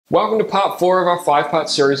Welcome to part 4 of our 5-part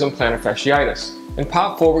series on plantar fasciitis. In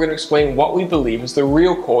part 4 we're going to explain what we believe is the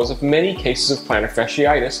real cause of many cases of plantar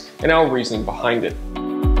fasciitis and our reasoning behind it.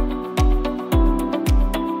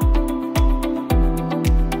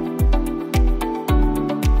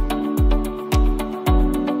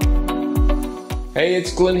 Hey,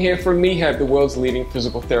 it's Glenn here from Mehab, the world's leading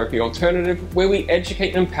physical therapy alternative, where we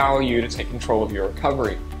educate and empower you to take control of your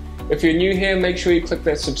recovery. If you're new here, make sure you click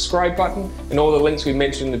that subscribe button, and all the links we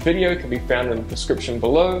mentioned in the video can be found in the description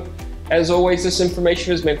below. As always, this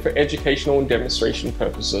information is meant for educational and demonstration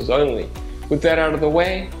purposes only. With that out of the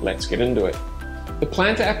way, let's get into it. The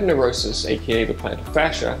plantar aponeurosis, aka the plantar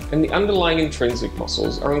fascia, and the underlying intrinsic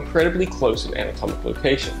muscles are incredibly close in anatomic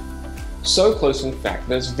location. So close in fact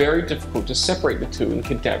that it's very difficult to separate the two in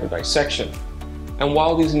cadaver dissection. And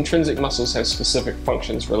while these intrinsic muscles have specific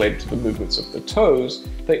functions related to the movements of the toes,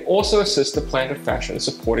 they also assist the plantar fascia in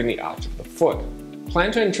supporting the arch of the foot.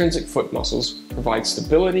 Plantar intrinsic foot muscles provide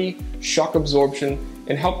stability, shock absorption,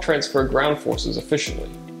 and help transfer ground forces efficiently.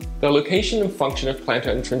 The location and function of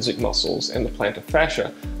plantar intrinsic muscles and the plantar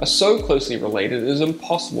fascia are so closely related it is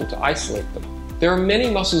impossible to isolate them. There are many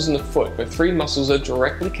muscles in the foot, but 3 muscles are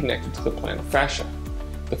directly connected to the plantar fascia: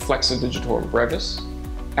 the flexor digitorum brevis,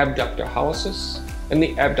 abductor hallucis, and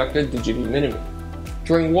the abductor digiti minimi.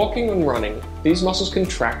 During walking and running, these muscles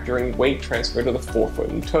contract during weight transfer to the forefoot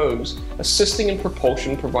and toes, assisting in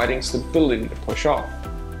propulsion, providing stability to push off.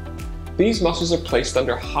 These muscles are placed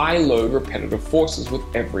under high-load repetitive forces with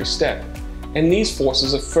every step, and these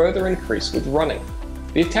forces are further increased with running.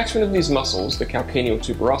 The attachment of these muscles, the calcaneal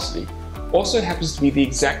tuberosity, also happens to be the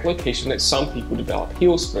exact location that some people develop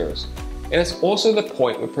heel spurs, and it's also the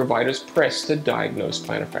point where providers press to diagnose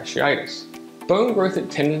plantar fasciitis. Bone growth at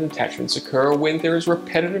tendon attachments occur when there is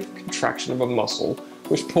repetitive contraction of a muscle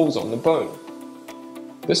which pulls on the bone.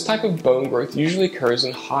 This type of bone growth usually occurs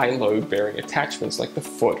in high load bearing attachments like the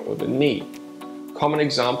foot or the knee. Common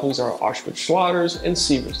examples are Auschwitz-Schlatter's and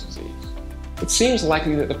Sever's disease. It seems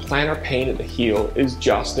likely that the plantar pain at the heel is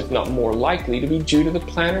just, if not more likely, to be due to the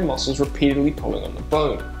plantar muscles repeatedly pulling on the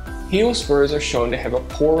bone. Heel spurs are shown to have a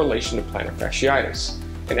poor relation to plantar fasciitis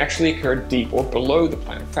and actually occur deep or below the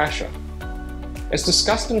plantar fascia. As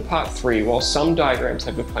discussed in part 3, while some diagrams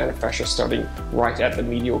have the plantar fascia starting right at the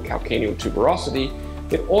medial calcaneal tuberosity,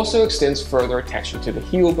 it also extends further attaching to the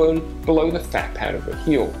heel bone below the fat pad of the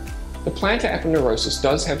heel. The plantar aponeurosis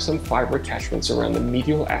does have some fiber attachments around the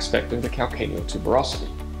medial aspect of the calcaneal tuberosity.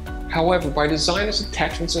 However, by design, its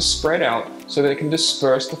attachments are spread out so that it can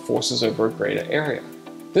disperse the forces over a greater area.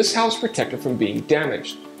 This helps protect it from being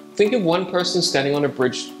damaged. Think of one person standing on a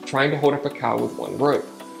bridge trying to hold up a car with one rope,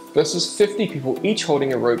 versus 50 people each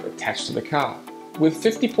holding a rope attached to the car. With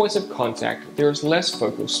 50 points of contact, there is less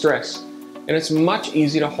focal stress, and it's much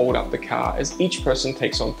easier to hold up the car as each person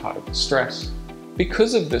takes on part of the stress.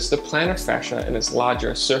 Because of this, the plantar fascia and its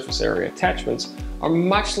larger surface area attachments are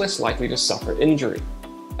much less likely to suffer injury.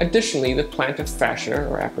 Additionally, the plantar fascia,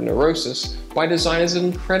 or aponeurosis, by design is an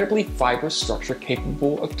incredibly fibrous structure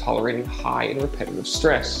capable of tolerating high and repetitive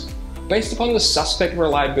stress. Based upon the suspect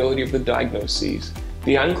reliability of the diagnoses,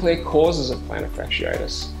 the unclear causes of plantar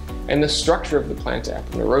fasciitis, and the structure of the plantar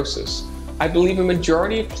aponeurosis, I believe a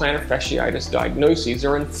majority of plantar fasciitis diagnoses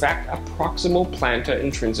are in fact a proximal plantar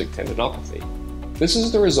intrinsic tendinopathy. This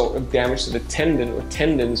is the result of damage to the tendon or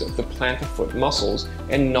tendons of the plantar foot muscles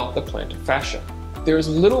and not the plantar fascia. There is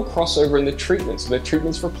little crossover in the treatments, so the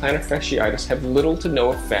treatments for plantar fasciitis have little to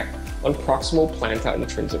no effect on proximal plantar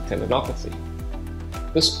intrinsic tendinopathy.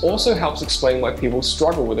 This also helps explain why people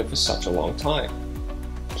struggle with it for such a long time.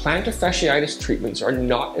 Plantar fasciitis treatments are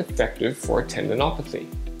not effective for a tendinopathy.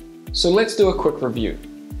 So let's do a quick review.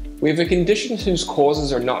 We have a condition whose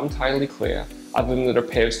causes are not entirely clear, other than that it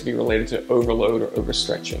appears to be related to overload or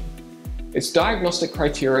overstretching. Its diagnostic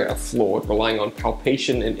criteria are flawed, relying on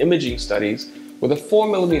palpation and imaging studies with a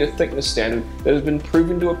 4mm thickness standard that has been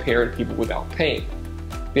proven to appear in people without pain.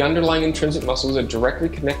 The underlying intrinsic muscles are directly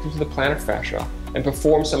connected to the plantar fascia and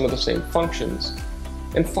perform some of the same functions.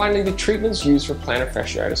 And finally, the treatments used for plantar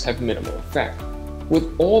fasciitis have minimal effect.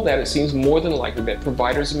 With all that, it seems more than likely that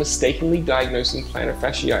providers are mistakenly diagnosing plantar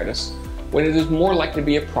fasciitis when it is more likely to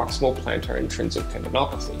be a proximal plantar intrinsic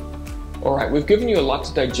tendinopathy. Alright, we've given you a lot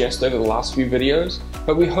to digest over the last few videos,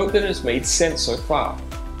 but we hope that it's made sense so far.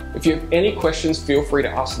 If you have any questions, feel free to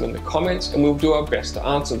ask them in the comments and we'll do our best to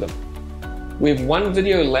answer them. We have one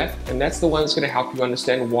video left, and that's the one that's going to help you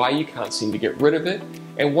understand why you can't seem to get rid of it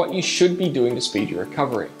and what you should be doing to speed your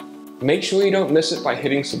recovery. Make sure you don't miss it by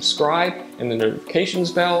hitting subscribe and the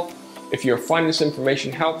notifications bell. If you're finding this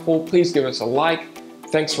information helpful, please give us a like.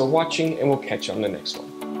 Thanks for watching, and we'll catch you on the next one.